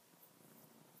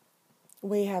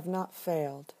We have not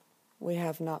failed, we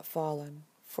have not fallen,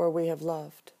 for we have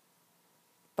loved.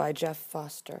 By Jeff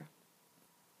Foster.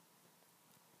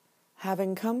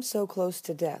 Having come so close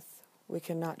to death, we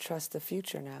cannot trust the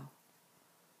future now.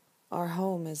 Our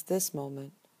home is this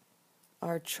moment.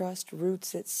 Our trust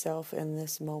roots itself in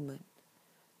this moment,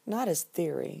 not as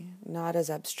theory, not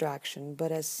as abstraction,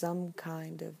 but as some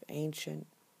kind of ancient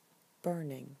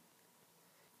burning.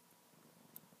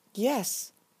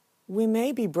 Yes, we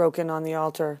may be broken on the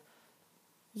altar.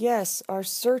 Yes, our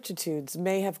certitudes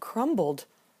may have crumbled,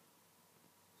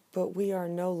 but we are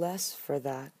no less for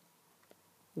that.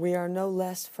 We are no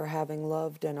less for having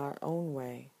loved in our own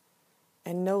way,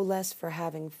 and no less for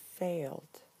having failed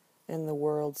in the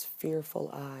world's fearful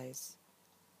eyes.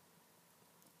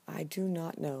 I do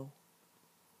not know.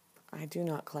 I do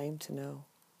not claim to know.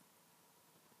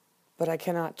 But I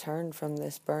cannot turn from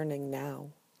this burning now.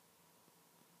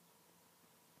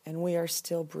 And we are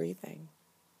still breathing.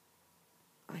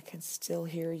 I can still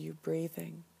hear you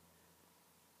breathing.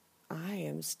 I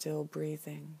am still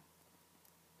breathing.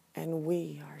 And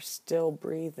we are still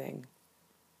breathing.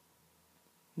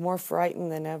 More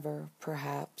frightened than ever,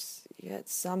 perhaps, yet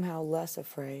somehow less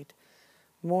afraid.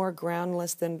 More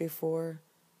groundless than before,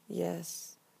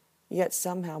 yes, yet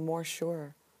somehow more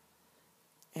sure.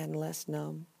 And less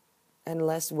numb, and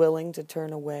less willing to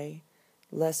turn away,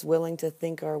 less willing to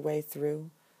think our way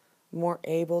through, more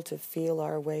able to feel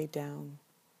our way down.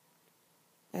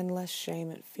 And less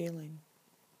shame at feeling,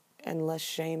 and less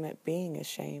shame at being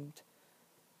ashamed.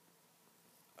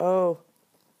 Oh,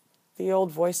 the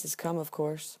old voices come, of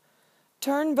course.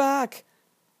 Turn back.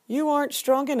 You aren't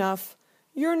strong enough.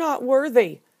 You're not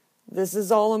worthy. This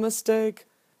is all a mistake.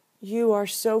 You are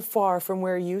so far from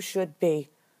where you should be.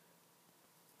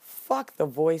 Fuck the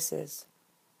voices.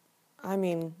 I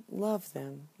mean, love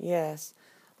them, yes,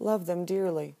 love them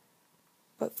dearly.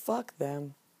 But fuck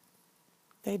them.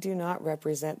 They do not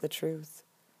represent the truth.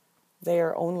 They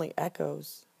are only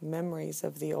echoes, memories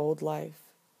of the old life,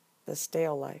 the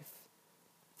stale life,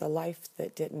 the life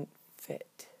that didn't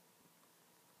fit.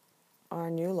 Our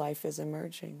new life is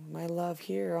emerging, my love,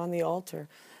 here on the altar,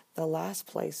 the last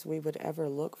place we would ever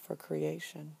look for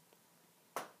creation.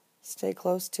 Stay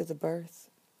close to the birth.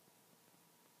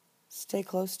 Stay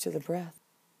close to the breath.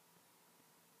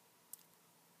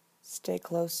 Stay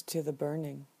close to the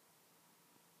burning.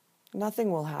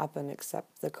 Nothing will happen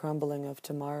except the crumbling of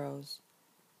tomorrows.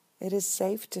 It is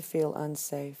safe to feel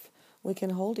unsafe. We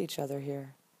can hold each other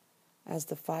here. As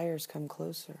the fires come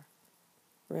closer,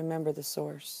 remember the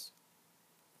source.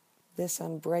 This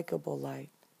unbreakable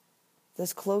light,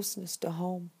 this closeness to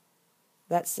home,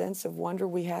 that sense of wonder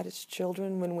we had as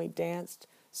children when we danced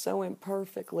so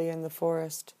imperfectly in the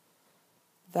forest,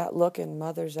 that look in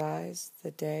Mother's eyes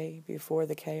the day before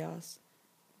the chaos,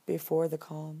 before the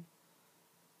calm,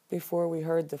 before we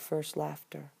heard the first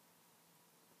laughter.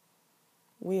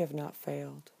 We have not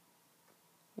failed.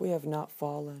 We have not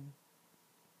fallen,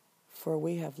 for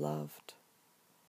we have loved.